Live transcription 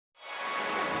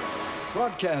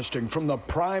Broadcasting from the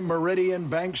Prime Meridian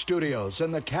Bank Studios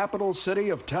in the capital city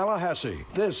of Tallahassee,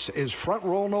 this is Front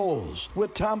Row Noles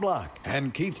with Tom Block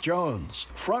and Keith Jones.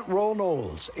 Front Row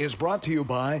Noles is brought to you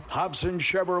by Hobson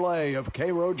Chevrolet of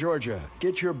Cairo, Georgia.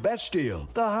 Get your best deal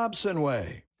the Hobson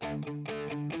way.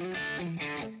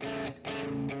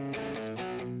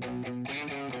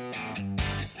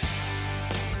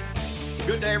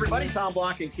 Good day, everybody. Tom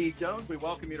Block and Keith Jones. We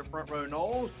welcome you to Front Row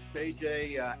Noles.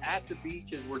 KJ at the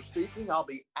beach as we're speaking. I'll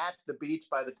be at the beach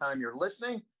by the time you're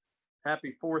listening.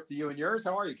 Happy 4th to you and yours.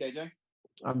 How are you, KJ?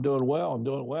 I'm doing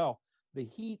well. The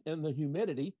heat and the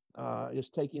humidity is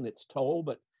taking its toll,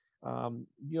 but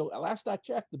last I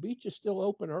checked, the beach is still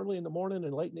open early in the morning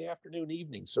and late in the afternoon,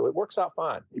 evening. So it works out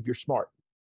fine if you're smart.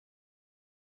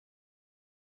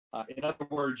 In other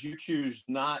words, you choose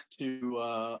not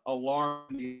to alarm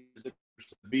the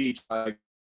beach by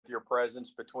your presence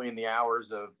between the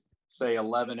hours of, say,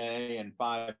 11 a and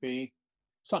 5 p.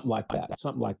 Something like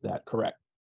that. Correct.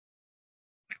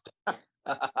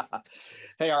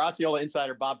 Hey, our Osceola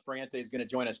insider, Bob Ferrante, is going to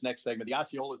join us next segment. The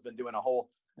Osceola has been doing a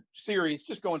whole series,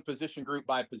 just going position group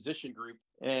by position group.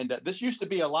 And this used to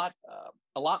be a lot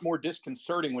more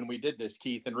disconcerting when we did this,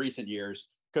 Keith, in recent years,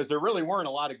 because there really weren't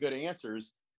a lot of good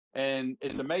answers. And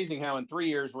it's amazing how in 3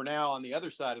 years, we're now on the other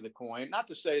side of the coin. Not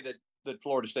to say that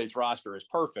Florida State's roster is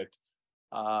perfect,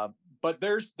 but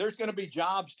there's going to be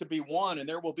jobs to be won, and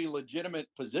there will be legitimate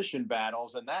position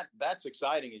battles, and that's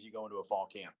exciting as you go into a fall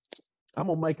camp. I'm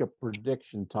going to make a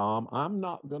prediction, Tom. I'm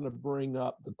not going to bring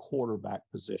up the quarterback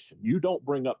position. You don't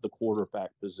bring up the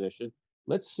quarterback position.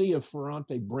 Let's see if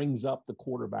Ferrante brings up the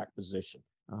quarterback position,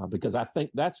 because I think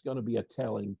that's going to be a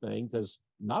telling thing, because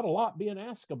not a lot being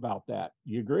asked about that.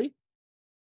 You agree?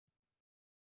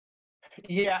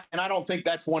 Yeah, and I don't think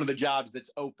that's one of the jobs that's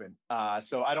open.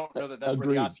 So I don't know that that's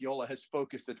Agreed. where the Osceola has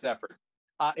focused its efforts.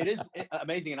 It is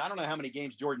amazing, and I don't know how many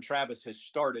games Jordan Travis has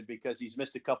started because he's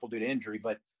missed a couple due to injury,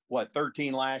 but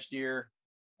 13 last year?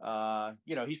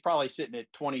 He's probably sitting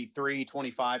at 23,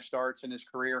 25 starts in his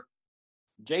career.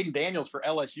 Jaden Daniels for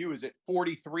LSU is at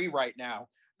 43 right now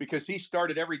because he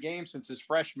started every game since his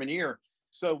freshman year.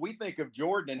 So we think of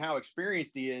Jordan and how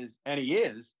experienced he is, and he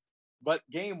is. But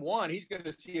game one, he's going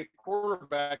to see a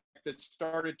quarterback that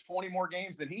started 20 more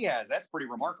games than he has. That's pretty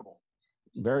remarkable.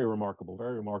 Very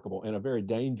remarkable, and a very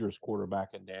dangerous quarterback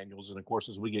in Daniels. And, of course,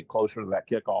 as we get closer to that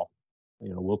kickoff,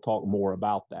 we'll talk more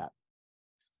about that.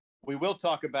 We will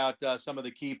talk about some of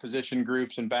the key position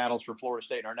groups and battles for Florida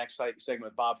State in our next segment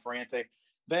with Bob Ferrante.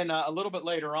 Then a little bit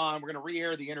later on, we're going to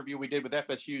re-air the interview we did with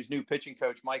FSU's new pitching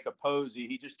coach, Micah Posey.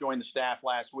 He just joined the staff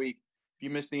last week. If you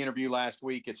missed the interview last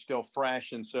week, it's still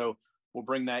fresh, and so we'll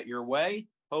bring that your way.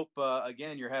 Hope,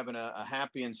 again, you're having a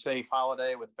happy and safe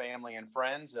holiday with family and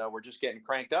friends. We're just getting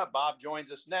cranked up. Bob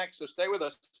joins us next, so stay with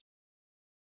us.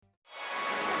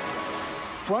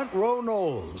 Front Row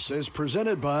Noles is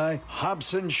presented by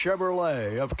Hobson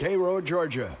Chevrolet of Cairo,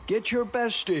 Georgia. Get your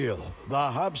best deal the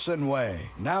Hobson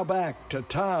way. Now back to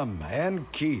Tom and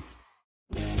Keith.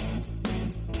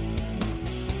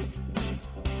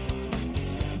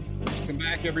 Welcome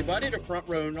back, everybody, to Front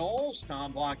Row Noles.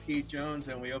 Tom Block, Keith Jones,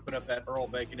 and we open up that Earl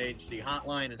Bacon Agency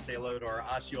hotline and say hello to our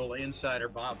Osceola insider,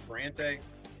 Bob Ferrante.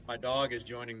 My dog is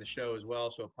joining the show as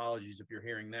well, so apologies if you're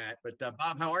hearing that. But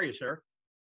Bob, how are you, sir?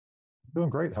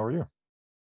 Doing great. How are you?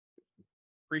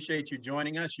 Appreciate you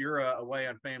joining us. You're away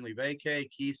on family vacay.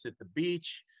 Keith's at the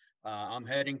beach. I'm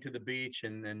heading to the beach,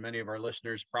 and many of our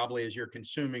listeners, probably as you're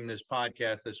consuming this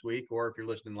podcast this week, or if you're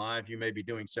listening live, you may be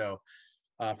doing so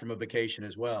from a vacation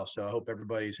as well. So I hope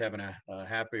everybody's having a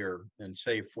happier and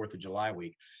safe 4th of July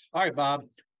week. All right, Bob,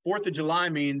 4th of July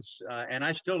means, and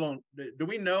I still don't, do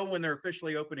we know when they're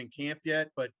officially opening camp yet?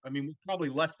 But I mean, probably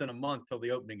less than a month till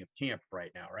the opening of camp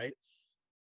right now, right?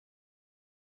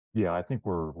 Yeah, I think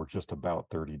we're just about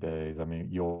 30 days. I mean,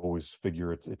 you always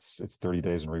figure it's 30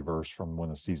 days in reverse from when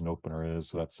the season opener is.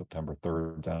 So that's September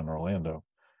 3rd down in Orlando.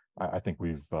 I think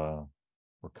we're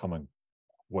coming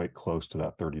quite close to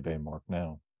that 30-day mark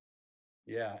now.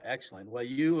 Yeah, excellent. Well,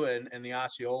 you and the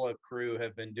Osceola crew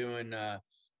have been doing a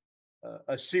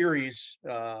series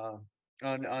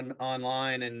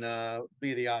online and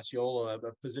via the Osceola,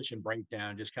 a position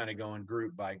breakdown, just kind of going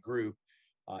group by group.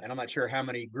 And I'm not sure how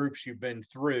many groups you've been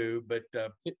through, but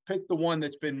pick the one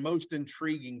that's been most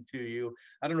intriguing to you.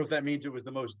 I don't know if that means it was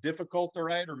the most difficult to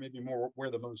write or maybe more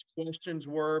where the most questions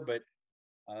were, but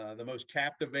the most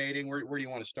captivating. Where do you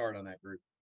want to start on that group?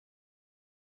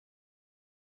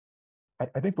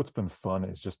 I think what's been fun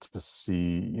is just to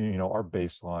see, our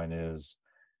baseline is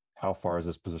how far has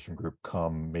this position group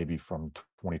come maybe from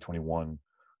 2021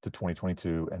 to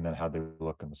 2022, and then how they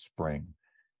look in the spring.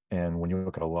 And when you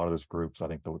look at a lot of those groups, I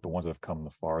think the ones that have come the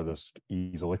farthest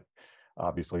easily,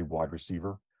 obviously wide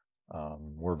receiver.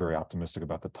 We're very optimistic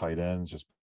about the tight ends just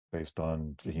based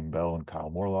on Jaheim Bell and Kyle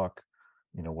Morlock,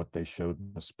 what they showed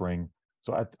in the spring.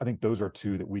 So I think those are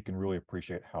two that we can really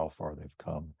appreciate how far they've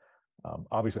come.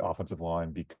 Obviously, offensive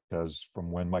line, because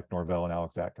from when Mike Norvell and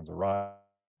Alex Atkins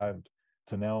arrived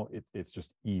to now, it's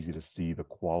just easy to see the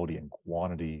quality and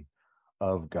quantity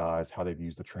of guys, how they've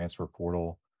used the transfer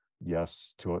portal.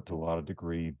 Yes, to a lot of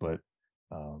degree, but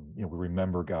we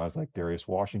remember guys like Darius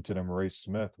Washington and Murray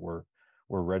Smith were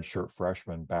redshirt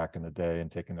freshmen back in the day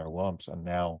and taking their lumps, and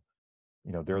now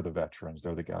they're the veterans.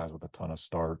 They're the guys with a ton of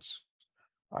starts.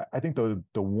 I think the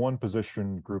one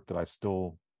position group that I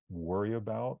still worry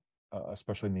about,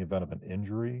 especially in the event of an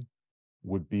injury,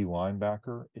 would be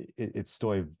linebacker. It's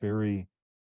still a very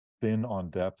thin on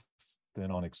depth,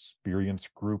 thin on experience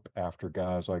group after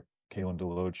guys like Kalen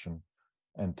DeLoach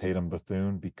and Tatum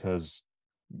Bethune, because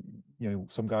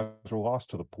some guys are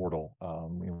lost to the portal.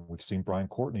 We've seen Brian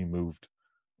Courtney moved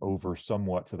over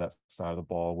somewhat to that side of the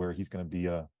ball where he's going to be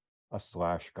a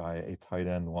slash guy, a tight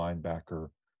end linebacker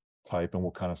type, and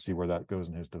we'll kind of see where that goes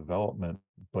in his development.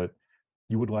 But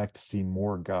you would like to see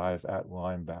more guys at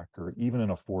linebacker, even in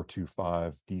a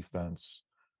 4-2-5 defense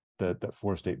that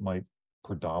Florida State might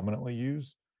predominantly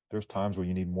use. There's times where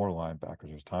you need more linebackers.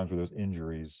 There's times where there's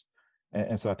injuries.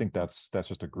 And so I think that's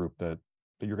just a group that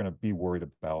you're going to be worried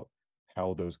about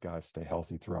how those guys stay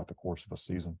healthy throughout the course of a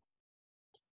season.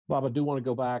 Bob, I do want to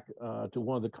go back to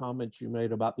one of the comments you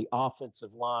made about the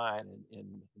offensive line and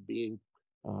being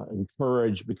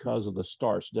encouraged because of the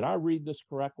starts. Did I read this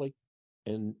correctly?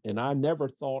 And I never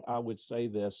thought I would say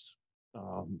this,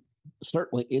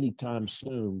 certainly anytime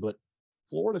soon, but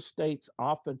Florida State's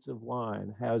offensive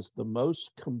line has the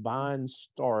most combined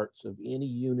starts of any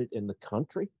unit in the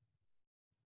country.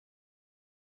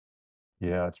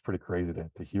 Yeah, it's pretty crazy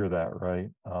to hear that, right?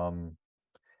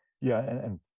 Yeah,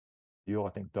 and I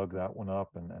think dug that one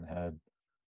up and had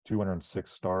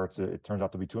 206 starts. It turns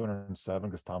out to be 207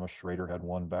 because Thomas Schrader had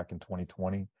one back in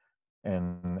 2020,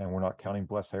 and we're not counting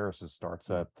Bless Harris's starts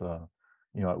at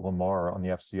at Lamar on the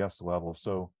FCS level.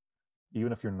 So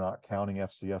even if you're not counting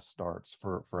FCS starts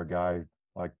for a guy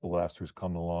like Bless, who's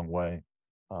come a long way,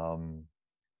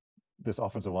 this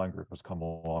offensive line group has come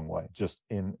a long way. Just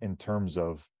in terms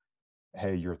of,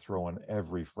 hey, you're throwing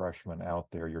every freshman out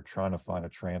there. You're trying to find a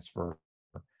transfer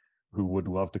who would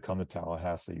love to come to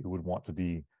Tallahassee, who would want to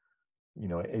be,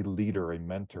 a leader, a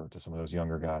mentor to some of those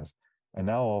younger guys. And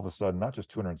now all of a sudden, not just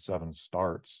 207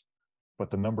 starts,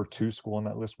 but the number 2 school on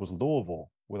that list was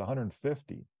Louisville with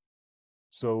 150.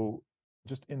 So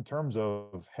just in terms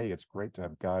of, hey, it's great to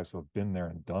have guys who have been there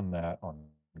and done that on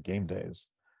game days.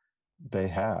 They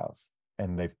have,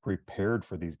 and they've prepared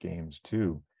for these games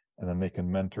too. And then they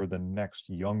can mentor the next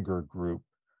younger group,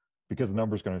 because the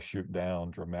number is going to shoot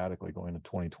down dramatically going into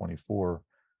 2024.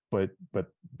 But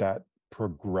that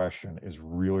progression is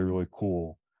really, really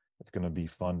cool. It's going to be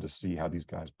fun to see how these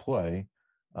guys play.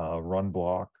 Run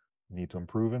block, need to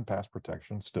improve in pass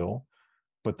protection still.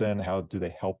 But then how do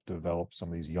they help develop some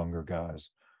of these younger guys?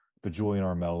 The Julian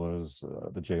Armellas,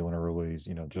 the Jalen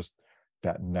Earlys, just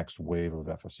that next wave of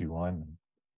FSU linemen.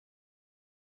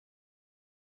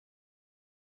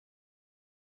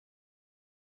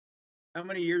 How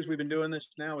many years we've been doing this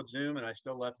now with Zoom, and I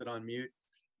still left it on mute.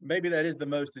 Maybe that is the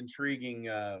most intriguing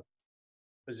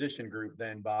position group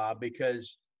then, Bob,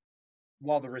 because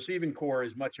while the receiving core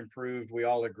is much improved, we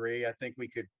all agree. I think we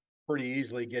could pretty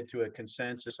easily get to a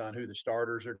consensus on who the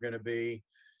starters are going to be.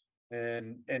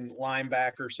 And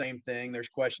linebacker, same thing. There's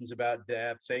questions about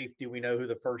depth. Safety, we know who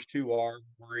the first 2 are.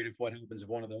 Worried if what happens if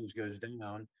one of those goes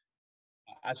down.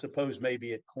 I suppose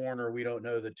maybe at corner, we don't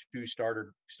know the 2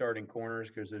 starting corners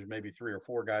because there's maybe 3 or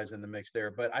 4 guys in the mix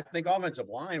there. But I think offensive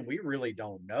line, we really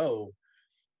don't know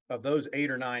of those 8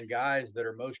 or 9 guys that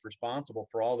are most responsible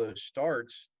for all those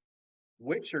starts,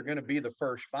 which are going to be the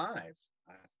first 5.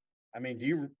 I mean,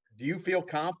 do you feel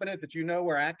confident that you know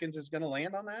where Atkins is going to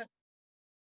land on that?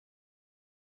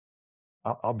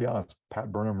 I'll be honest,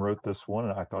 Pat Burnham wrote this one,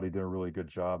 and I thought he did a really good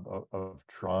job of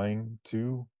trying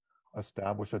to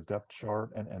establish a depth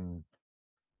chart and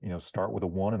start with a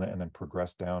 1 and then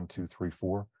progress down 2, 3,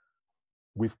 4.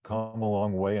 We've come a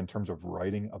long way in terms of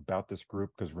writing about this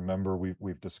group, because remember,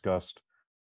 we've discussed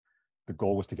the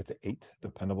goal was to get to 8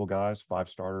 dependable guys, 5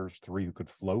 starters, 3 who could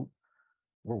float.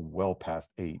 We're well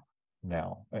past 8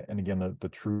 now. And again, the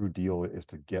true deal is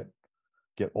to get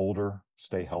older,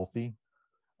 stay healthy.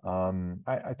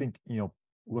 I think,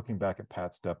 looking back at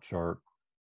Pat's depth chart,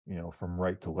 from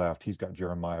right to left, he's got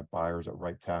Jeremiah Byers at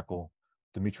right tackle,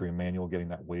 Dimitri Emmanuel getting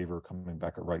that waiver, coming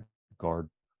back at right guard,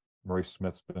 Murray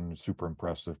Smith's been super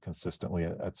impressive consistently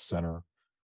at center.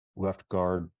 Left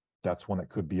guard, that's one that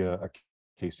could be a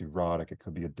Casey Roddick. It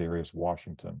could be a Darius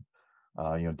Washington.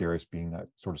 Darius being that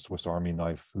sort of Swiss Army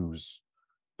knife who's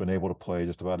been able to play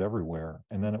just about everywhere.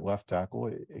 And then at left tackle,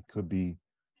 it could be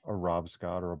a Rob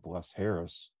Scott or a Bless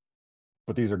Harris.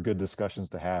 But these are good discussions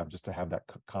to have, just to have that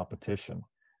competition.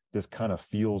 This kind of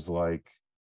feels like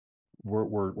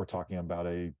we're talking about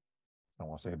I don't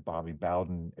want to say a Bobby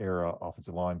Bowden era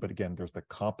offensive line, but again, there's the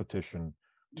competition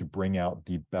to bring out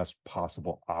the best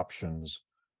possible options.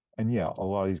 And yeah, a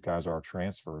lot of these guys are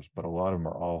transfers, but a lot of them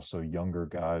are also younger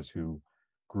guys who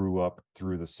grew up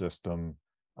through the system,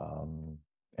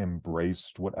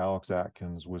 embraced what Alex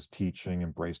Atkins was teaching,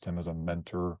 embraced him as a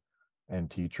mentor and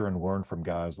teacher, and learned from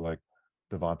guys like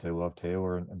Devontae Love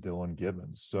Taylor and Dylan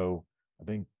Gibbons. So I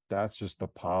think that's just the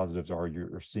positives are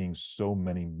you're seeing so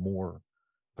many more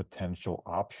potential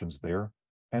options there,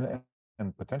 and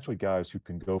potentially guys who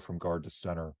can go from guard to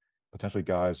center, potentially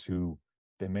guys who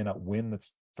they may not win the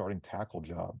starting tackle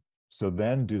job. So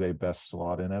then do they best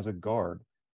slot in as a guard?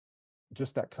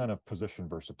 Just that kind of position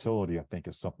versatility, I think,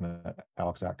 is something that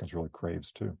Alex Atkins really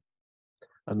craves too.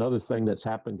 Another thing that's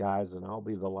happened, guys, and I'll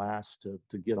be the last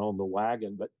to get on the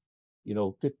wagon, but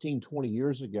 15, 20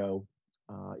 years ago,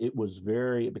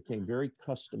 it became very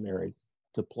customary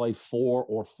to play 4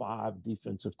 or 5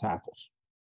 defensive tackles.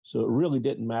 So it really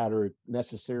didn't matter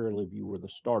necessarily if you were the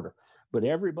starter, but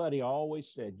everybody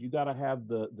always said you got to have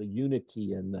the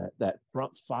unity and that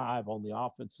front 5 on the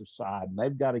offensive side, and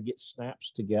they've got to get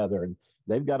snaps together and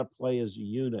they've got to play as a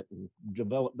unit and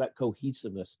develop that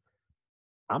cohesiveness.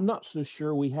 I'm not so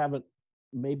sure we haven't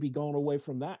maybe gone away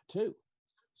from that too.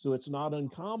 So it's not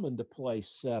uncommon to play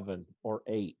 7 or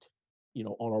 8,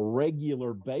 on a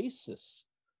regular basis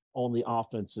on the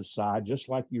offensive side, just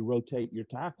like you rotate your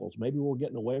tackles. Maybe we're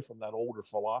getting away from that older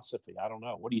philosophy. I don't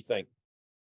know. What do you think?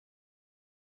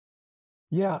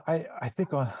 Yeah, I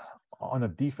think on a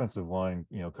defensive line,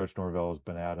 Coach Norvell has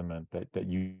been adamant that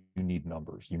you need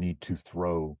numbers. You need to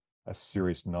throw a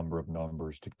serious number of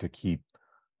numbers to keep,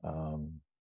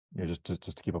 just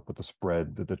to keep up with the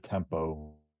spread, the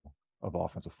tempo of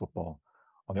offensive football.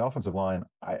 On the offensive line,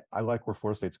 I like where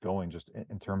Florida State's going just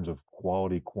in terms of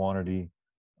quality, quantity.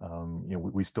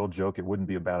 We still joke it wouldn't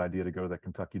be a bad idea to go to the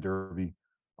Kentucky Derby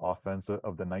offense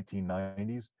of the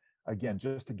 1990s. Again,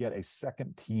 just to get a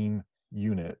second team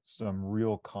unit, some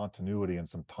real continuity and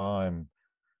some time,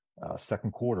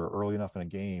 second quarter, early enough in a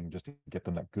game, just to get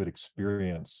them that good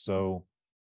experience. So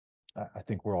I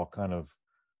think we're all kind of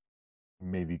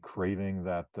maybe craving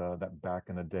that back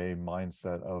in the day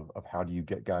mindset of how do you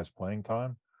get guys playing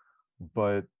time.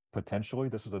 But potentially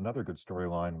this is another good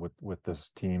storyline with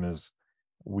this team is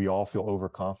we all feel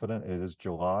overconfident. It is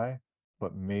July,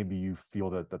 but maybe you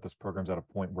feel that this program's at a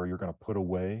point where you're going to put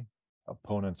away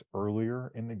opponents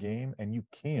earlier in the game, and you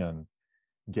can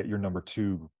get your number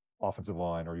 2 offensive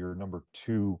line or your number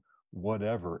 2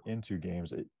 whatever into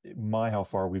games. How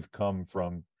far we've come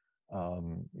from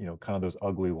kind of those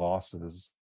ugly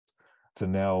losses to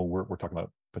now we're talking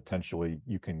about potentially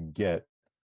you can get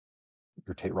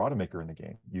your Tate Rodemaker in the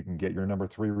game. You can get your number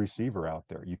 3 receiver out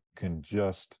there. You can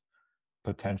just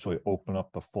potentially open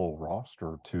up the full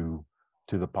roster to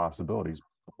the possibilities.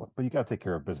 But you got to take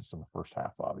care of business in the first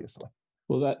half, obviously.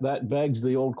 Well, that begs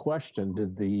the old question: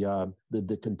 did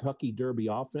the Kentucky Derby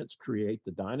offense create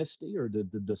the dynasty, or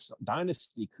did the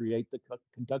dynasty create the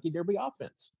Kentucky Derby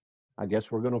offense? I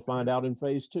guess we're going to find out in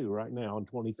phase 2 right now in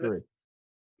 23.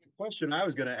 The question I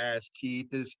was going to ask,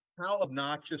 Keith, is how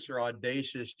obnoxious or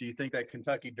audacious do you think that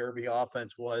Kentucky Derby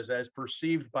offense was as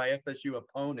perceived by FSU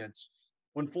opponents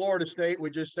when Florida State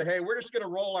would just say, hey, we're just going to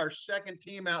roll our second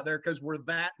team out there because we're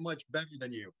that much better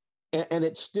than you? And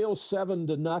it's still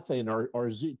 7-0 or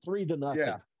 3-0,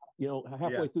 Yeah.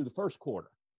 halfway through the first quarter.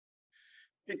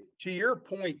 To your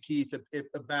point, Keith,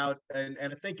 about, and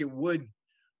I think it would,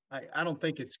 I don't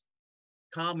think it's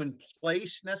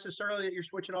commonplace necessarily that you're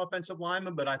switching offensive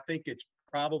linemen, but I think it's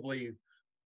probably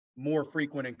more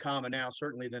frequent and common now,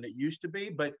 certainly than it used to be.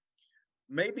 But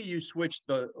maybe you switch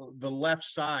the left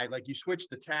side, like you switch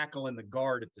the tackle and the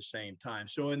guard at the same time.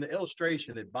 So in the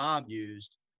illustration that Bob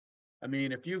used, I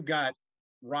mean, if you've got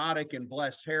Roddick and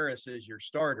Bless Harris as your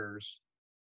starters,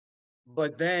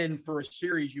 but then for a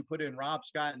series you put in Rob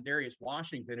Scott and Darius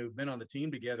Washington, who've been on the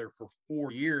team together for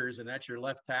 4 years, and that's your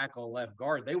left tackle and left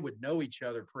guard, they would know each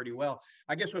other pretty well.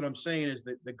 I guess what I'm saying is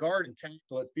that the guard and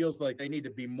tackle, it feels like they need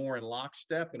to be more in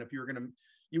lockstep. And if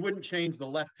you wouldn't change the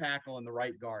left tackle and the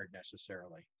right guard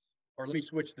necessarily, or let me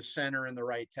switch the center and the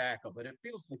right tackle, but it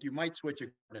feels like you might switch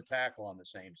a tackle on the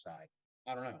same side.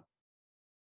 I don't know.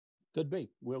 Could be.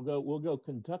 We'll go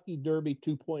Kentucky Derby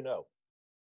 2.0.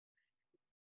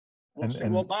 We'll see.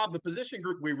 Well, Bob, the position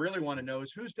group we really want to know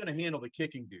is who's going to handle the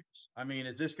kicking duties. I mean,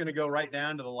 is this going to go right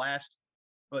down to the last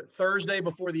Thursday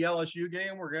before the LSU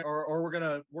game? We're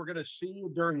gonna see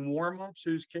during warmups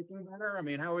who's kicking better. I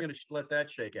mean, how are we going to let that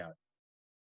shake out?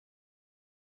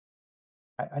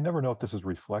 I never know if this is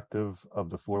reflective of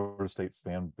the Florida State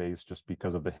fan base just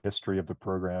because of the history of the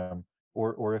program,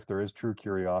 or if there is true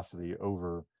curiosity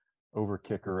over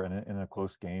kicker. And in a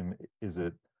close game, is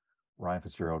it Ryan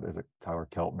Fitzgerald? Is it Tyler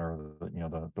Keltner,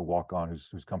 the walk-on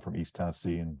who's come from East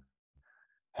Tennessee and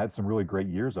had some really great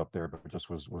years up there, but just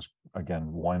was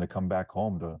again wanting to come back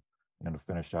home to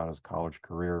finish out his college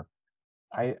career.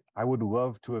 I would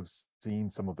love to have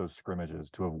seen some of those scrimmages,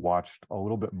 to have watched a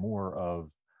little bit more of,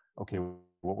 okay,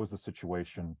 what was the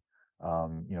situation?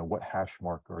 What hash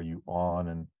mark are you on,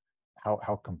 and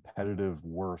how competitive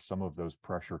were some of those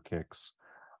pressure kicks?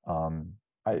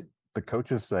 The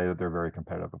coaches say that they're very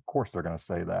competitive. Of course, they're going to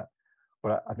say that,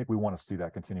 but I think we want to see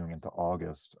that continuing into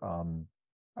August.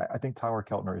 I think Tyler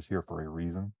Keltner is here for a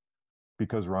reason,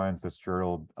 because Ryan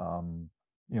Fitzgerald,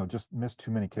 just missed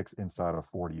too many kicks inside of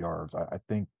 40 yards. I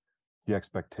think the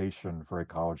expectation for a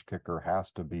college kicker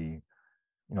has to be,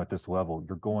 at this level,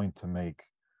 you're going to make,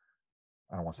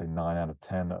 I don't want to say 9 out of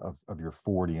 10 of your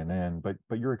 40 and in, but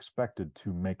you're expected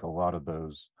to make a lot of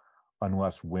those,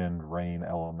 unless wind, rain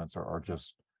elements are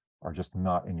just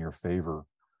not in your favor.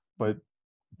 But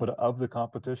of the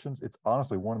competitions, it's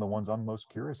honestly one of the ones I'm most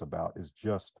curious about, is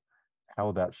just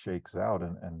how that shakes out.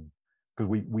 And because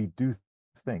we do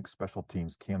think special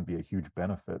teams can be a huge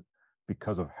benefit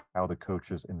because of how the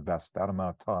coaches invest that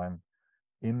amount of time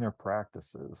in their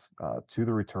practices to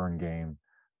the return game,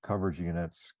 coverage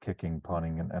units, kicking,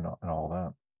 punting, and all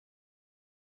that.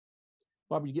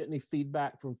 Bob, you get any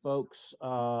feedback from folks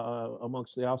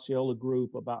amongst the Osceola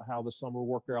group about how the summer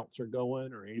workouts are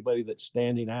going, or anybody that's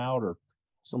standing out, or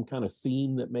some kind of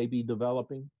theme that may be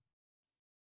developing?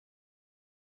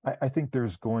 I think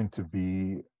there's going to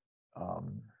be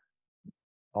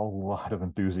a lot of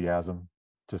enthusiasm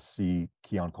to see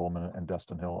Keon Coleman and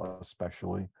Destin Hill,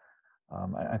 especially.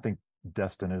 I think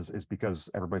Destin is because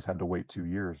everybody's had to wait 2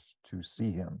 years to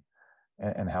see him,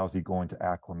 and how's he going to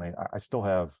acclimate. I still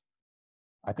have,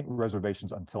 I think,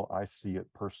 reservations until I see it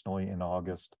personally in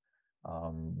August.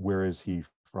 Where is he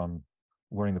from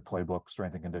learning the playbook,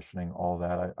 strength and conditioning, all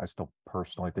that? I still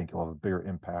personally think he'll have a bigger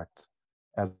impact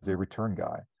as a return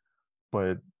guy.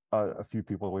 But a few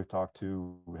people we've talked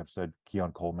to have said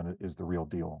Keon Coleman is the real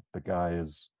deal. The guy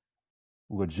is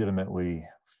legitimately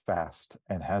fast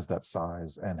and has that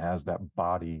size and has that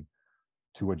body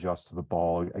to adjust to the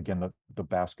ball. Again, the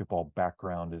basketball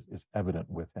background is evident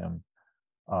with him.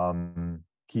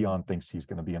 Keon thinks he's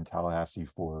going to be in Tallahassee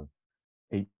for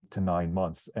 8 to 9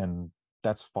 months, and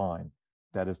that's fine.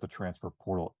 That is the transfer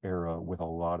portal era with a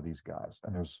lot of these guys.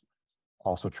 And there's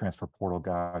also transfer portal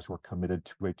guys who are committed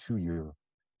to a 2-year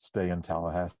stay in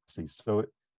Tallahassee. So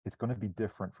it's going to be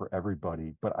different for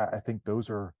everybody. But I think those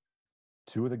are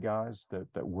two of the guys that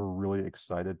we're really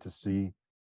excited to see.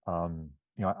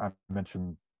 I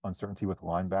mentioned uncertainty with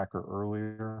linebacker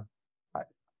earlier.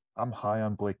 I'm high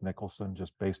on Blake Nicholson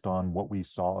just based on what we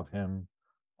saw of him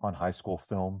on high school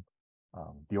film.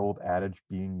 The old adage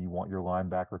being you want your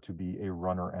linebacker to be a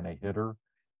runner and a hitter.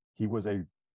 He was a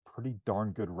pretty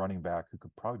darn good running back who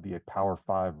could probably be a Power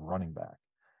 5 running back.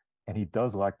 And he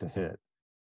does like to hit.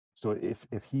 So if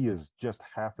he is just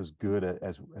half as good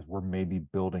as we're maybe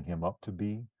building him up to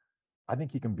be, I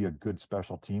think he can be a good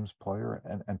special teams player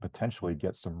and potentially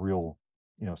get some real,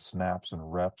 snaps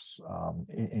and reps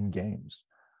in games.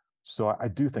 So I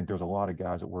do think there's a lot of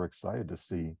guys that we're excited to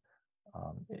see.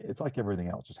 It's like everything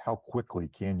else, just how quickly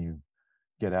can you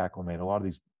get acclimated? A lot of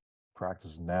these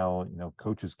practices now,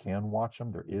 coaches can watch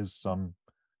them. There is some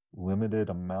limited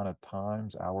amount of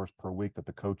times, hours per week, that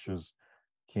the coaches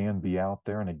can be out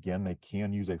there. And again, they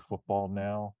can use a football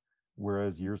now,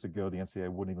 whereas years ago, the NCAA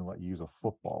wouldn't even let you use a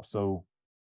football. So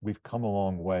we've come a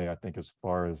long way, I think, as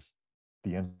far as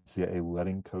the NCAA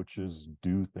letting coaches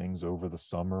do things over the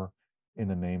summer in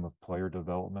the name of player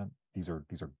development. These are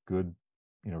good,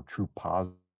 true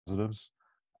positives.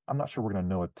 I'm not sure we're going to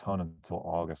know a ton until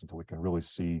August, until we can really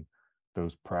see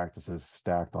those practices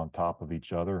stacked on top of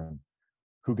each other and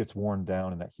who gets worn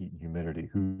down in that heat and humidity,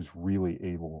 who's really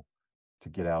able to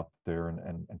get out there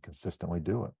and consistently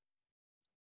do it.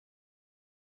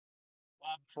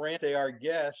 Bob Ferrante, our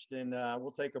guest, and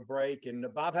we'll take a break. And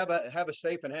Bob, have a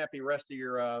safe and happy rest of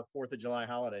your 4th of July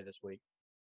holiday this week.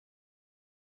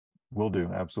 Will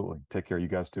do. Absolutely. Take care. You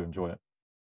guys too. Enjoy it.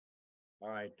 All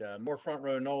right, more front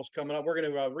row Noles coming up. We're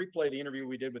going to replay the interview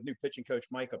we did with new pitching coach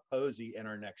Micah Posey in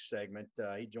our next segment.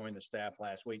 He joined the staff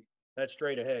last week. That's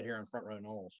straight ahead here on Front Row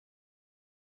Noles.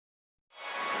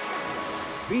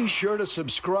 Be sure to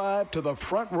subscribe to the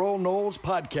Front Row Noles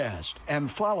podcast and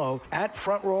follow at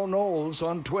Front Row Noles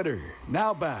on Twitter.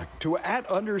 Now back to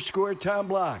 @_Tom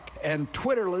Block and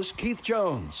Twitterless Keith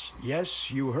Jones. Yes,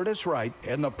 you heard us right,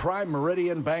 in the Prime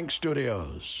Meridian Bank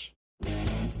Studios.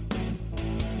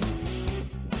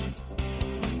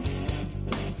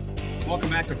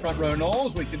 Welcome back to Front Row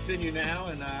Noles. We continue now,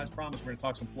 and as promised, we're going to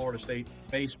talk some Florida State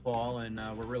baseball, and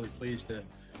we're really pleased to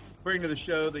bring to the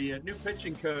show the new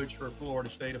pitching coach for Florida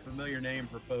State, a familiar name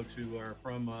for folks who are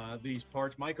from these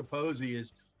parts. Micah Posey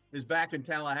is back in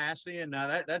Tallahassee, and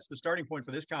that's the starting point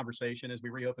for this conversation as we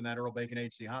reopen that Earl Bacon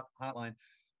Agency hotline.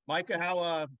 Micah,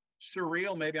 how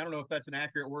surreal, maybe, I don't know if that's an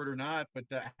accurate word or not, but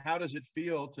how does it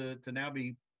feel to now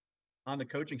be on the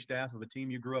coaching staff of a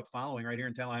team you grew up following right here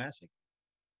in Tallahassee?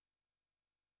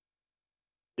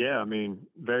 Yeah, I mean,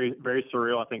 very, very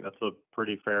surreal. I think that's a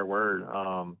pretty fair word.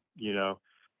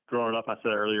 Growing up, I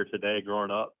said earlier today,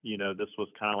 growing up, this was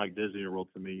kind of like Disney World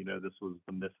to me. This was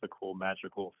the mythical,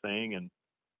 magical thing. And,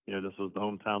 this was the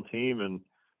hometown team and,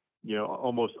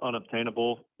 almost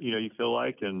unobtainable, you feel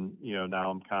like. And, now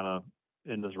I'm kind of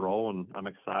in this role and I'm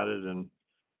excited. And,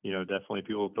 definitely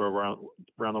people throw around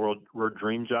the world word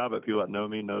dream job, but people that know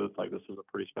me know that this is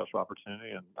a pretty special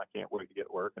opportunity and I can't wait to get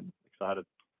to work and excited.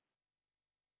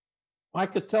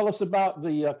 Micah, tell us about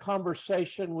the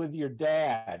conversation with your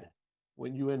dad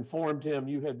when you informed him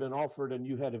you had been offered and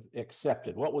you had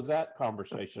accepted. What was that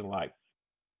conversation like?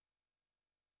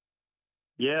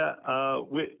 Yeah,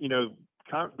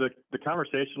 the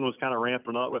conversation was kind of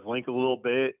ramping up with Link a little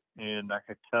bit, and I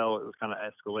could tell it was kind of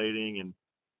escalating. And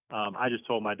I just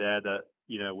told my dad that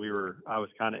I was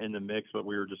kind of in the mix, but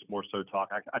we were just more so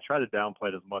talking. I tried to downplay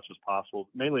it as much as possible,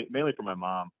 mainly for my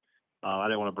mom. I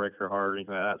didn't want to break her heart or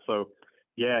anything like that. So,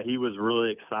 yeah, he was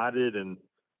really excited. And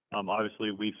obviously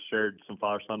we've shared some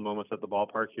father-son moments at the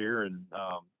ballpark here. And,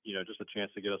 just a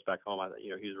chance to get us back home.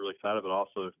 He's really excited, but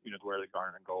also, to wear the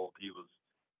garnet and gold,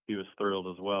 he was thrilled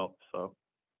as well. So.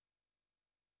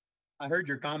 I heard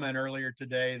your comment earlier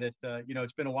today that,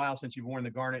 it's been a while since you've worn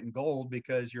the garnet and gold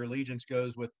because your allegiance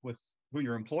goes with who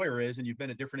your employer is, and you've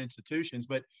been at different institutions,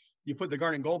 but you put the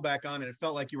garnet and gold back on and it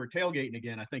felt like you were tailgating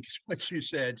again, I think is what you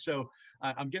said. So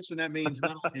I'm guessing that means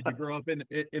not only did you grow up in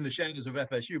the shadows of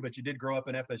FSU, but you did grow up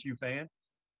an FSU fan.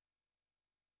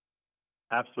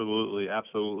 Absolutely.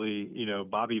 Absolutely.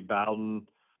 Bobby Bowden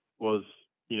was,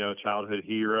 a childhood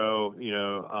hero.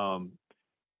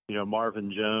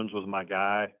 Marvin Jones was my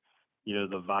guy.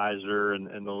 The visor and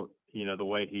the, the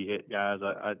way he hit guys.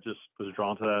 I just was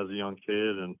drawn to that as a young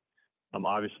kid. And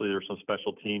obviously there's some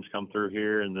special teams come through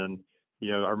here. And then, I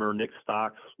remember Nick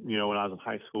Stocks, when I was in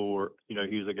high school, he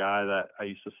was a guy that I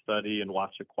used to study and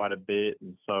watch it quite a bit.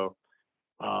 And so,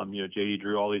 J.D.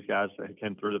 Drew, all these guys that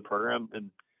came through the program.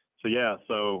 And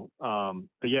so,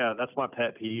 but yeah, that's my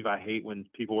pet peeve. I hate when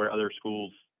people wear other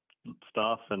schools'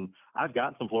 stuff. And I've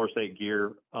gotten some Florida State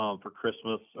gear for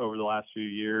Christmas over the last few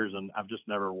years, and I've just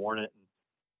never worn it.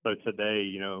 So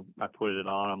today, I put it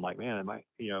on. I'm like, man, am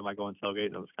I going tailgate?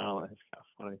 And it's kind of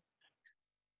funny.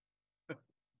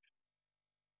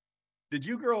 Did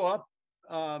you grow up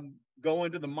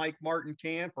going to the Mike Martin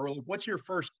camp, or what's your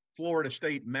first Florida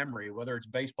State memory, whether it's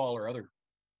baseball or other?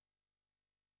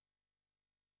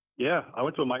 Yeah, I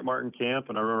went to a Mike Martin camp,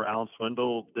 and I remember Alan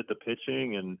Swindle did the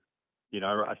pitching, and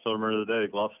I still remember the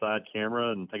day, glove side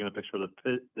camera, and taking a picture of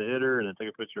the hitter, and then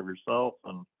take a picture of yourself,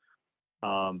 and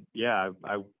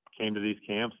I came to these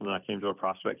camps, and then I came to a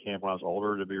prospect camp when I was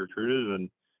older to be recruited. And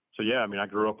so, I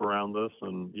grew up around this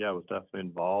and I was definitely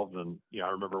involved. And, I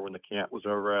remember when the camp was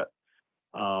over at,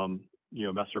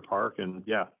 Messer Park, and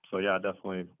I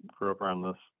definitely grew up around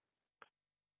this.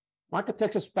 Micah,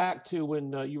 takes us back to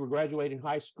when you were graduating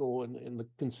high school and the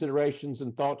considerations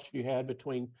and thoughts you had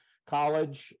between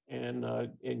college and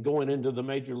going into the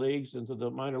major leagues, into the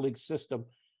minor league system.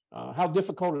 How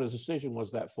difficult a decision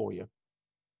was that for you?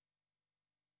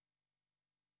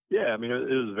 Yeah, it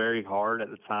was very hard at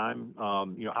the time.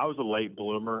 I was a late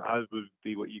bloomer. I would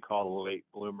be what you call a late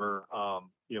bloomer.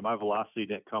 My velocity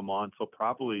didn't come on until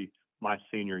probably my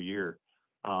senior year.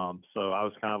 So I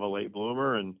was kind of a late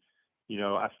bloomer, and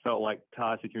I felt like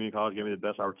Tallahassee Community College gave me the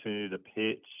best opportunity to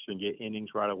pitch and get innings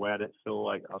right away. I didn't feel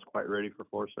like I was quite ready for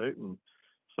Florida State, and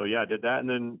so I did that. And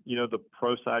then the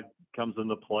pro side comes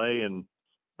into play, and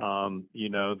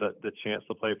the chance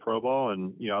to play pro ball.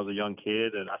 And, I was a young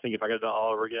kid, and I think if I could have done it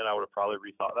all over again, I would have probably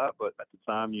rethought that. But at the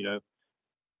time,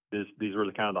 these were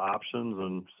the kind of the options.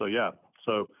 And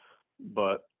so,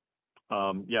 but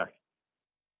yeah.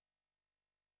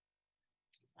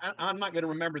 I'm not going to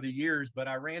remember the years, but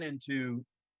I ran into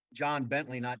John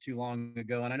Bentley not too long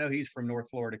ago, and I know he's from North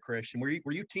Florida Christian. Were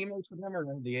you teammates with him, or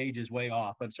the age is way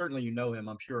off? But certainly you know him,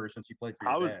 I'm sure, since he played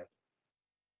for your dad.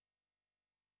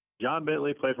 John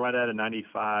Bentley played for my dad in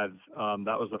 '95.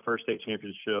 That was the first state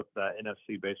championship that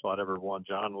NFC baseball had ever won.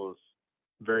 John was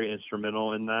very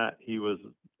instrumental in that. He was,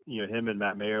 him and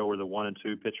Matt Mayo were the 1 and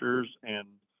 2 pitchers, and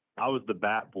I was the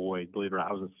bat boy, believe it or not.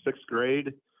 I was in 6th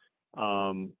grade,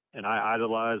 and I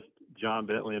idolized John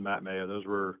Bentley and Matt Mayo.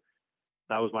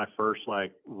 That was my first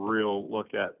real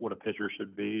look at what a pitcher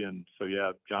should be. And so,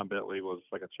 yeah, John Bentley was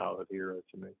like a childhood hero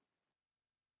to me.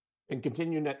 And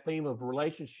continuing that theme of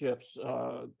relationships,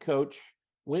 Coach,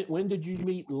 when did you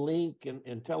meet Link,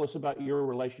 and tell us about your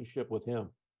relationship with him?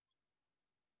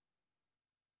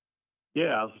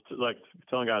 Yeah, I was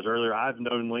telling guys earlier, I've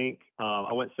known Link.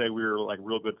 I wouldn't say we were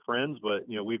real good friends, but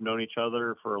we've known each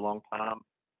other for a long time.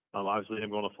 Obviously, him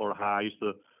going to Florida High, I used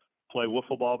to play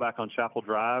wiffle ball back on Chapel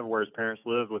Drive where his parents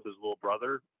lived with his little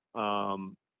brother.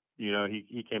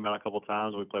 He came out a couple of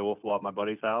times and we played wiffle ball at my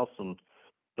buddy's house, and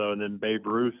then Babe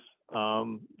Ruth,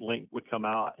 Link would come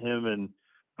out. Him and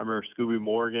I remember Scooby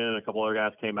Morgan and a couple other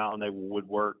guys came out and they would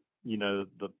work,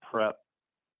 the prep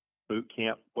boot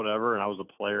camp, whatever. And I was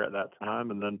a player at that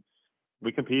time. And then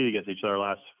we competed against each other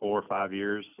last 4 or 5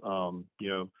 years.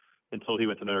 Until he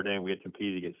went to Notre Dame, we had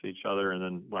competed against each other. And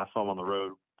then when I saw him on the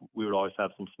road, we would always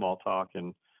have some small talk.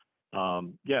 And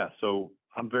so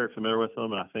I'm very familiar with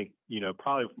him. And I think,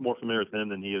 probably more familiar with him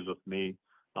than he is with me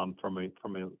from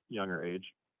a younger age.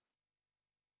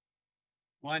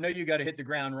 Well, I know you got to hit the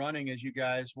ground running as you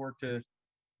guys work to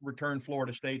return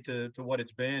Florida State to what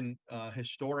it's been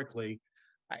historically.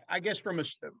 I guess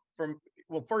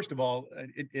well, first of all,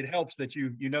 it helps that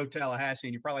you know Tallahassee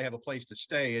and you probably have a place to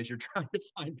stay as you're trying to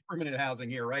find permanent housing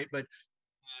here, right? But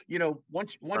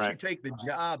once right. You take the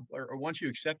job, or once you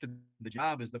accepted the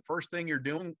job, is the first thing you're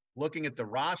doing looking at the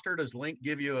roster? Does Link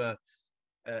give you a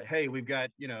hey, we've got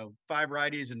 5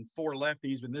 righties and 4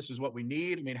 lefties, and this is what we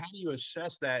need? I mean, how do you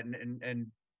assess that and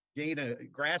gain a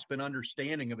grasp and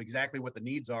understanding of exactly what the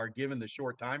needs are given the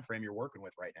short time frame you're working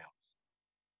with right now?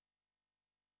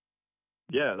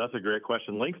 Yeah, that's a great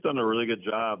question. Link's done a really good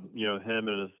job. Him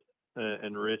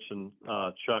and Rich and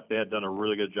Chuck, they had done a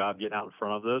really good job getting out in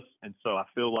front of this. And so I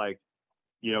feel like,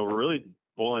 we're really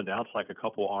boiling down to a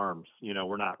couple arms.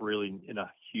 We're not really in a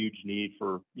huge need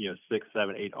for, 6,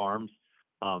 7, 8 arms.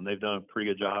 They've done a pretty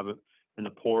good job in the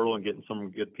portal and getting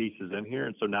some good pieces in here.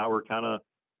 And so now we're kind of,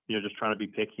 just trying to be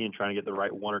picky and trying to get the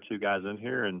right 1 or 2 guys in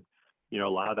here. And, a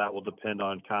lot of that will depend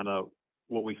on kind of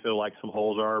what we feel like some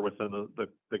holes are within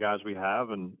the guys we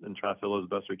have, and try to fill those as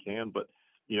best we can. But,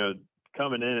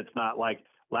 coming in, it's not like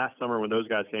last summer when those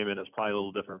guys came in, it's probably a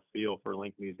little different feel for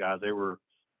Link and these guys. They were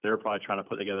probably trying to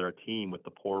put together a team with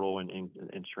the portal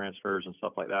and transfers and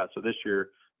stuff like that. So this year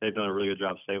they've done a really good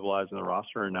job stabilizing the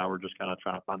roster, and now we're just kind of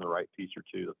trying to find the right piece or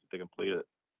two to complete it.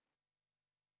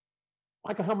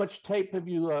 Micah, how much tape have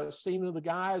you seen of the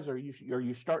guys? Are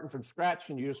you starting from scratch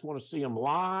and you just want to see them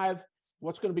live?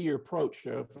 What's going to be your approach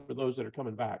for those that are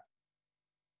coming back?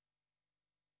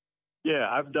 Yeah,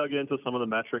 I've dug into some of the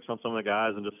metrics on some of the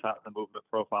guys and just the movement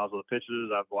profiles of the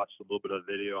pitches. I've watched a little bit of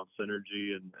video on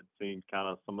Synergy and seen kind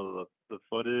of some of the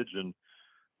footage. And,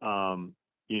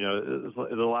 there's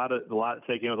a lot to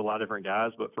take in with a lot of different guys.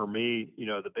 But for me,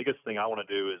 the biggest thing I want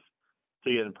to do is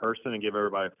see it in person and give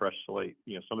everybody a fresh slate.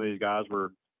 Some of these guys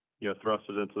were,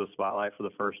 thrusted into the spotlight for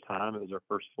the first time. It was their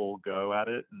first full go at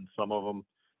it. And some of them,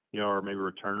 are maybe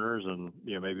returners, and,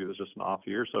 maybe it was just an off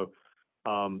year. So,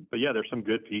 but yeah, there's some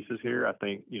good pieces here. I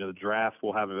think, the draft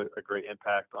will have a great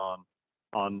impact on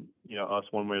us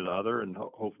one way or the other, and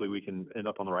hopefully we can end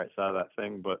up on the right side of that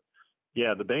thing. But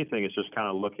yeah, the main thing is just kind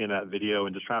of looking at video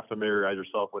and just trying to familiarize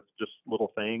yourself with just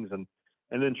little things, and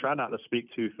then try not to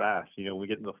speak too fast. When we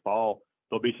get in the fall,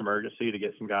 there'll be some urgency to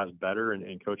get some guys better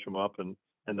and coach them up and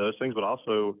those things. But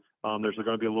also, there's going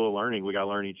to be a little learning. We got to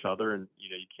learn each other, and, you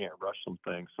can't rush some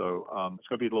things. So it's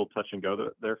going to be a little touch and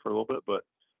go there for a little bit, but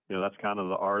that's kind of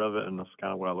the art of it, and that's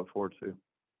kind of what I look forward to.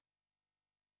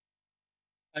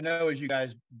 I know as you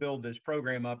guys build this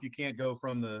program up, you can't go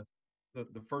from the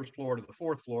first floor to the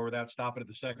 4th floor without stopping at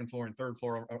the 2nd floor and 3rd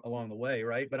floor along the way,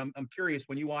 right? But I'm curious,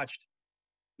 when you watched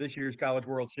this year's College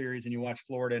World Series and you watched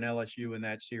Florida and LSU in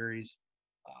that series,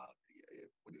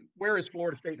 where is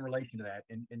Florida State in relation to that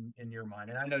in your mind?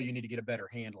 And I know you need to get a better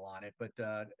handle on it, but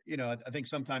I think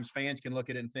sometimes fans can look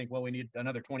at it and think, well, we need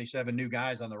another 27 new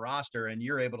guys on the roster, and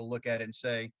you're able to look at it and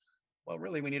say, well,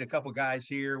 really, we need a couple guys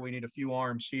here, we need a few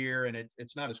arms here, and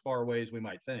it's not as far away as we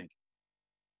might think.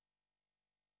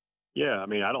 Yeah, I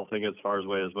mean, I don't think it's as far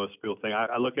away as most people think.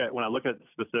 When I look at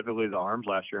specifically the arms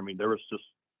last year, I mean, there was just,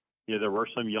 there were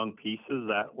some young pieces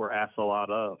that were asked a lot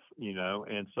of,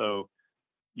 and so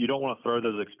you don't want to throw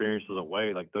those experiences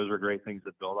away. Like, those are great things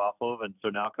to build off of. And so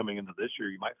now coming into this year,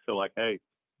 you might feel like, hey,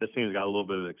 this team's got a little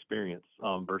bit of experience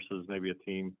versus maybe a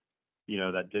team,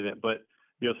 that didn't. But,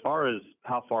 as far as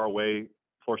how far away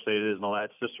Florida State is and all that,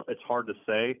 it's hard to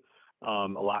say. A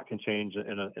lot can change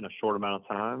in a short amount of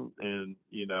time. And,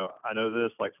 I know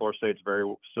this, like, Florida State's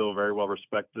still very well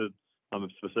respected,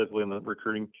 specifically in the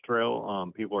recruiting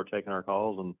trail. People are taking our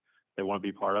calls and they want to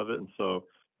be part of it. And so,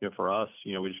 for us,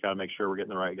 we just got to make sure we're getting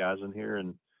the right guys in here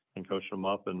and coach them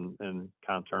up and kind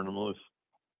of turn them loose.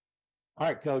 All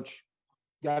right, Coach.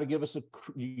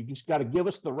 You just got to give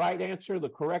us the right answer, the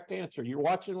correct answer. You're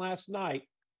watching last night.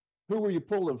 Who were you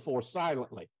pulling for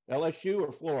silently, LSU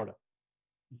or Florida?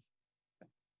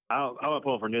 I wasn't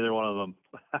pulling for neither one of them.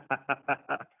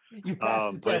 You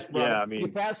passed the test, brother. Yeah, I mean, you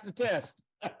passed the test.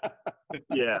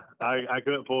 Yeah, I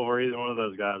couldn't pull for either one of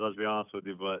those guys. Let's be honest with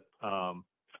you, but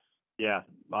yeah,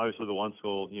 obviously the one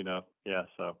school, yeah.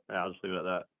 So yeah, I'll just leave it at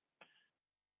that.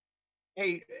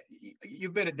 Hey,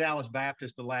 you've been at Dallas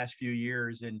Baptist the last few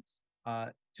years, and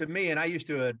to me, and I used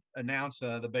to announce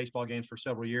the baseball games for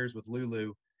several years with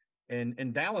Lulu,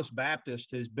 and Dallas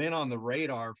Baptist has been on the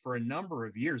radar for a number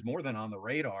of years, more than on the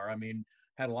radar. I mean,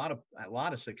 had a lot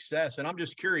of success, and I'm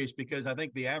just curious because I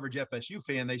think the average FSU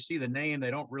fan, they see the name,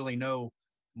 they don't really know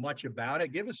much about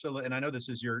it. Give us and I know this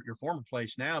is your former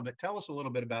place now, but tell us a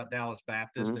little bit about Dallas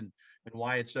Baptist and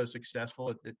why it's so successful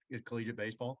at collegiate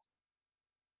baseball.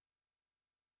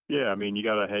 Yeah, I mean, you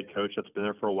got a head coach that's been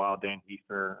there for a while, Dan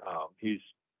Heathner. He's,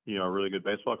 a really good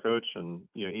baseball coach, and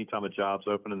anytime a job's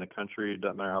open in the country, it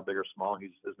doesn't matter how big or small,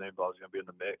 his name's always going to be in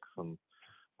the mix.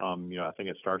 And I think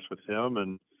it starts with him,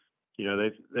 and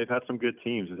they've had some good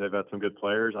teams, they've had some good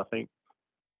players. I think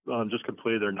just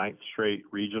completed their 9th straight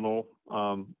regional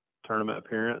tournament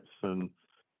appearance, and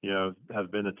have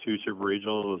been to 2 super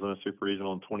regionals. Was in a super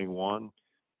regional in 21,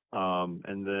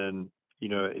 and then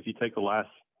if you take the last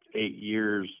 8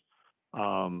 years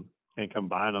and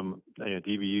combine them,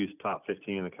 DBU's top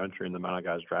 15 in the country and the amount of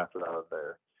guys drafted out of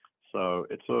there. So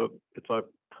it's a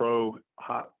pro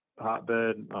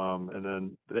hotbed, and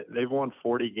then they've won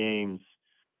 40 games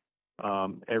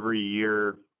every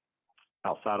year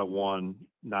outside of in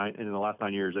the last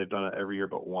 9 years. They've done it every year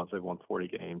but once. They've won 40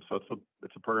 games. So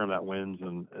it's a program that wins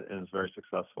and is very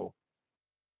successful.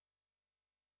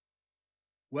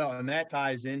 Well, and that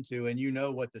ties into, and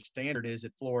what the standard is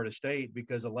at Florida State,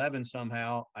 because 11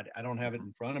 somehow, I don't have it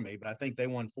in front of me, but I think they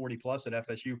won 40 plus at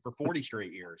FSU for 40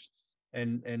 straight years.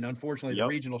 And unfortunately, the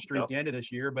regional streak ended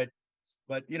this year, but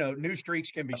new streaks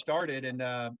can be started. And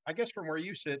I guess from where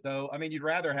you sit, though, I mean, you'd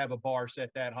rather have a bar set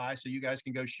that high so you guys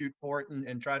can go shoot for it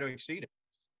and try to exceed it.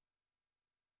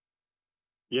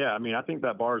 Yeah, I mean, I think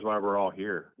that bar is why we're all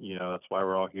here. That's why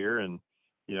we're all here. And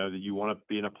that you want to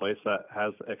be in a place that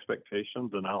has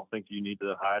expectations, and I don't think you need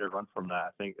to hide or run from that. I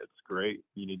think it's great.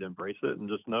 You need to embrace it and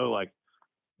just know, like,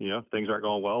 things aren't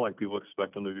going well, like, people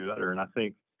expect them to do better. And I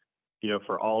think,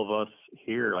 for all of us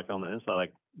here, like, on the inside,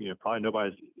 like, probably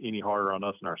nobody's any harder on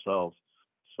us than ourselves.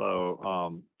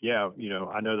 So, yeah,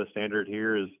 I know the standard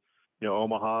here is,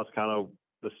 Omaha is kind of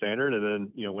the standard,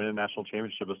 and then, winning a national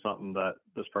championship is something that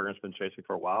this program's been chasing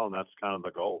for a while, and that's kind of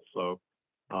the goal. So,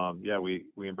 yeah, we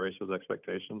embrace those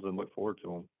expectations and look forward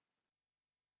to them.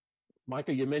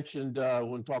 Micah, you mentioned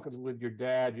when talking with your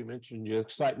dad, you mentioned the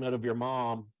excitement of your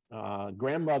mom.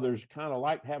 Grandmothers kind of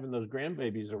like having those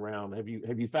grandbabies around. Have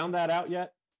you found that out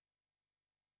yet?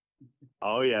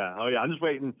 Oh yeah. I'm just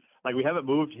waiting. Like, we haven't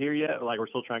moved here yet. Like, we're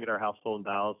still trying to get our house sold in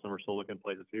Dallas, and we're still looking at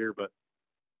places here. But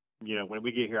when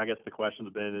we get here, I guess the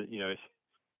question's been,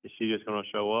 is she just going to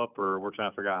show up, or we're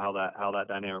trying to figure out how that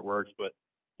dynamic works. But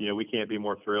we can't be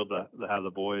more thrilled to have the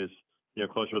boys,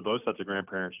 closer to both sets of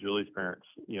grandparents. Julie's parents,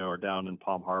 are down in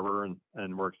Palm Harbor,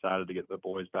 and we're excited to get the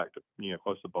boys back to,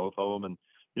 close to both of them.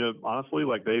 And, honestly,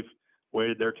 like, they've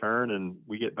waited their turn, and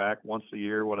we get back once a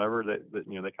year, whatever, that they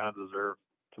kind of deserve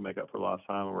to make up for lost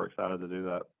time. And we're excited to do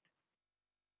that.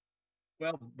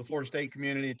 Well, the Florida State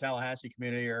community, the Tallahassee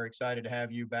community are excited to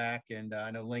have you back. And I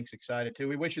know Link's excited too.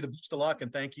 We wish you the best of luck,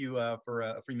 and thank you for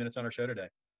a few minutes on our show today.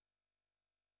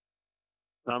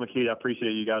 Keith, I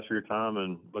appreciate you guys for your time,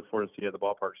 and look forward to seeing you at the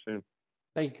ballpark soon.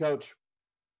 Thank you, Coach.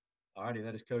 All righty,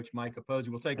 that is Coach Micah Posey.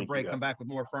 We'll take a break, come back with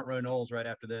more Front Row Noles right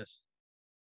after this.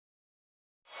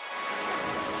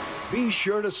 Be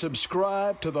sure to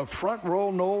subscribe to the Front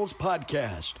Row Noles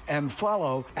podcast and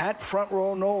follow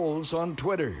 @FrontRowNoles on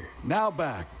Twitter. Now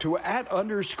back to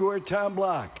 @_Tom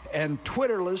Block and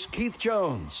Twitterless Keith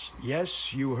Jones.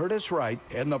 Yes, you heard us right,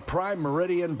 in the Prime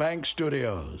Meridian Bank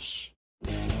Studios.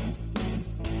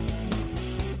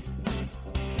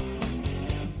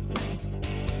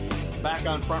 Back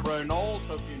on Front Row Noles.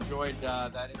 Hope you enjoyed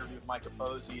that interview with Micah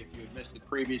Posey if you had missed it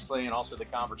previously, and also the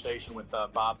conversation with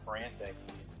Bob Ferrante.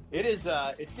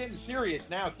 It's getting serious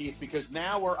now, Keith, because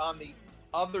now we're on the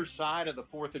other side of the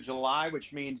 4th of July,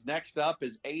 which means next up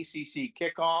is ACC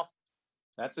kickoff.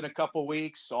 That's in a couple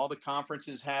weeks. All the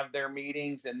conferences have their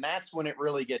meetings, and that's when it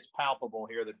really gets palpable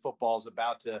here that football is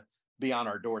about to be on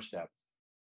our doorstep.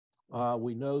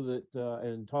 We know that,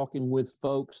 and talking with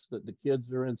folks, that the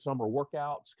kids are in summer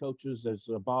workouts. Coaches, as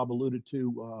Bob alluded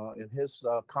to in his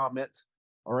comments,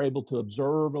 are able to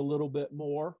observe a little bit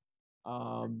more.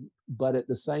 But at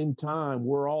the same time,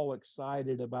 we're all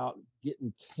excited about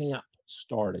getting camp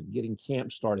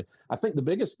started. I think the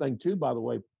biggest thing too, by the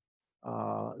way,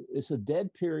 it's a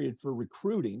dead period for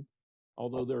recruiting,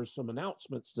 although there's some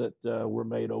announcements that were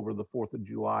made over the 4th of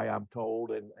July, I'm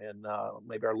told, and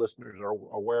maybe our listeners are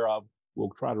aware of. We'll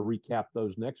try to recap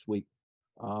those next week.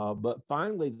 But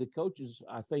finally, the coaches,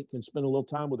 I think, can spend a little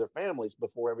time with their families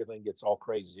before everything gets all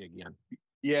crazy again.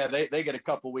 Yeah, they get a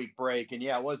couple-week break, and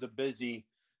yeah, it was a busy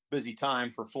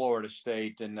time for Florida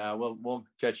State, and we'll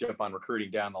catch you up on recruiting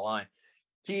down the line.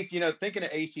 Keith, thinking of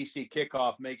ACC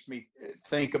kickoff makes me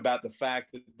think about the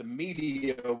fact that the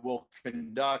media will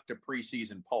conduct a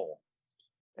preseason poll,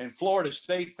 and Florida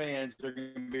State fans are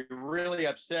going to be really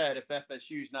upset if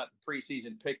FSU is not the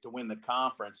preseason pick to win the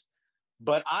conference.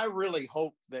 But I really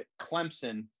hope that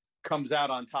Clemson comes out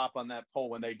on top on that poll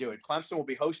when they do it. Clemson will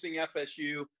be hosting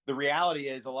FSU. The reality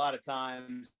is, a lot of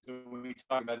times when we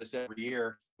talk about this every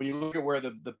year, when you look at where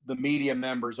the media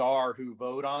members are who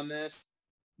vote on this,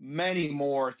 many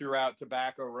more throughout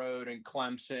Tobacco Road and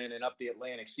Clemson and up the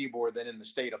Atlantic Seaboard than in the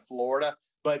state of Florida.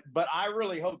 But I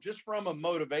really hope, just from a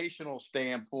motivational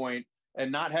standpoint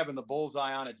and not having the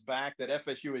bullseye on its back, that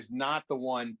FSU is not the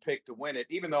one picked to win it,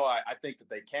 even though I think that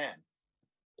they can.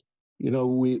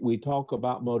 We talk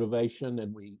about motivation,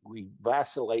 and we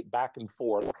vacillate back and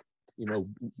forth.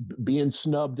 Being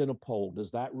snubbed in a poll, does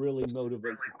that really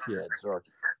motivate the kids? Or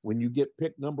when you get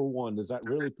picked number one, does that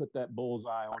really put that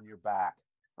bullseye on your back?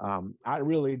 I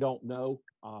really don't know.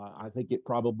 I think it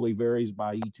probably varies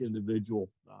by each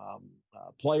individual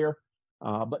player.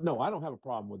 But no, I don't have a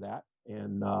problem with that.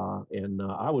 And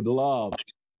I would love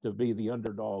to be the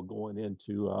underdog going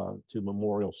into to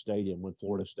Memorial Stadium when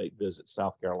Florida State visits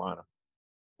South Carolina.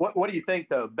 What do you think,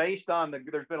 though? Based on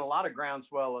there's been a lot of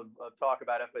groundswell of talk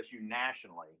about FSU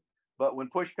nationally, but when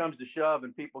push comes to shove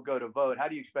and people go to vote, how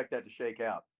do you expect that to shake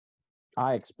out?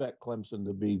 I expect Clemson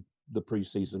to be the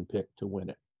preseason pick to win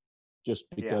it, just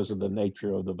because of the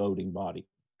nature of the voting body.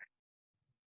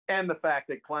 And the fact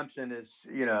that Clemson is,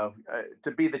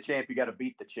 to be the champ, you got to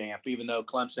beat the champ, even though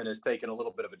Clemson has taken a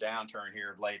little bit of a downturn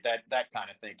here of late. That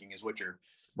kind of thinking is what you're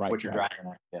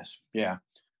driving at. Yes. Yeah.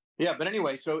 Yeah. But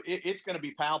anyway, so it's going to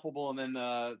be palpable. And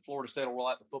then Florida State will roll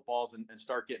out the footballs and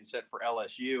start getting set for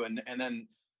LSU. And then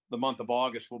the month of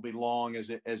August will be long as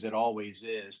it always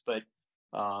is. But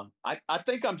I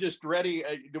think I'm just ready.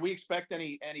 Do we expect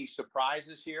any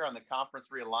surprises here on the conference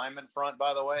realignment front?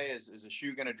 By the way, is a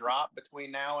shoe going to drop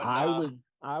between now and?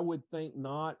 I would think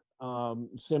not,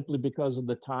 simply because of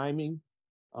the timing.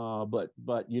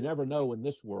 But you never know in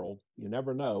this world. You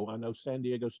never know. I know San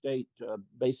Diego State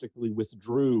basically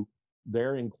withdrew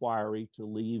their inquiry to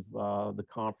leave the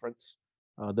conference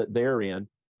that they're in.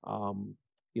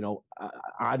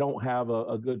 I don't have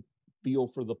a good feel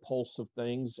for the pulse of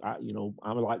things.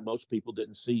 I'm like most people,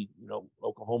 didn't see,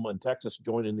 Oklahoma and Texas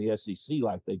joining the SEC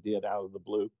like they did out of the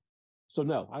blue. So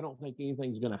no, I don't think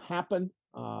anything's going to happen.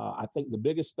 I think the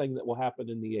biggest thing that will happen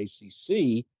in the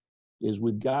ACC is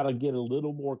we've got to get a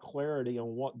little more clarity on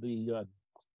what the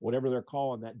whatever they're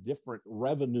calling that different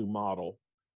revenue model,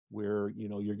 where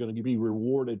you're going to be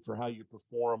rewarded for how you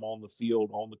perform on the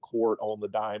field, on the court, on the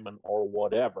diamond, or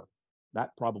whatever.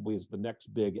 That probably is the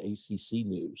next big ACC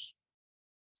news.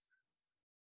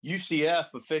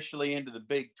 UCF officially into the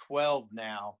Big 12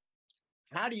 now.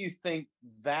 How do you think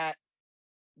that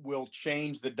will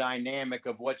change the dynamic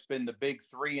of what's been the Big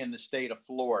Three in the state of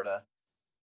Florida?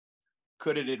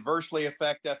 Could it adversely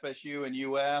affect FSU and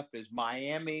UF? Is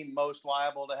Miami most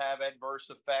liable to have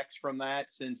adverse effects from that,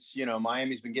 since,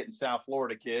 Miami's been getting South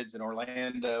Florida kids, and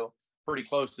Orlando pretty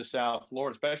close to South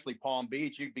Florida, especially Palm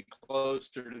Beach? You'd be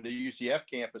closer to the UCF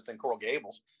campus than Coral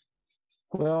Gables.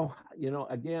 Well,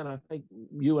 again, I think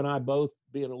you and I both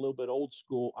being a little bit old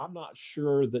school, I'm not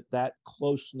sure that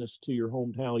closeness to your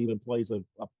hometown even plays a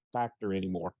factor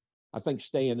anymore. I think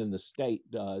staying in the state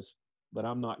does, but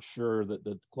I'm not sure that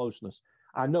the closeness.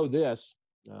 I know this.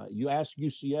 You ask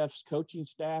UCF's coaching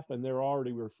staff, and they're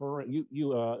already referring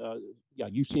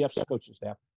UCF's coaching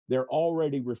staff. They're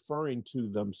already referring to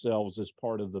themselves as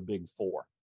part of the Big Four.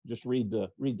 Just read the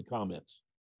comments.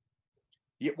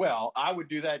 Yeah, well, I would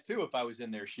do that too if I was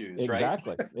in their shoes, right?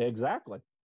 Exactly.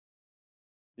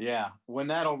 Yeah. When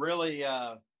that'll really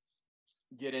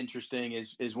get interesting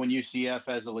is when UCF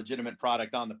has a legitimate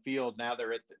product on the field. Now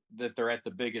they're at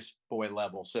the biggest boy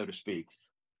level, so to speak.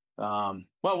 Well,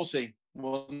 we'll see.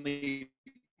 We'll need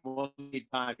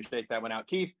time to shake that one out.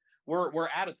 Keith, we're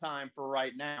out of time for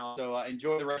right now. So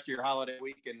enjoy the rest of your holiday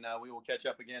week, and we will catch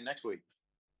up again next week.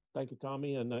 Thank you,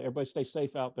 Tommy, and everybody stay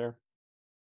safe out there.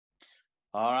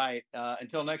 All right.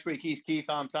 Until next week, he's Keith.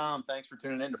 I'm Tom. Thanks for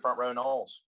tuning in to Front Row Noles.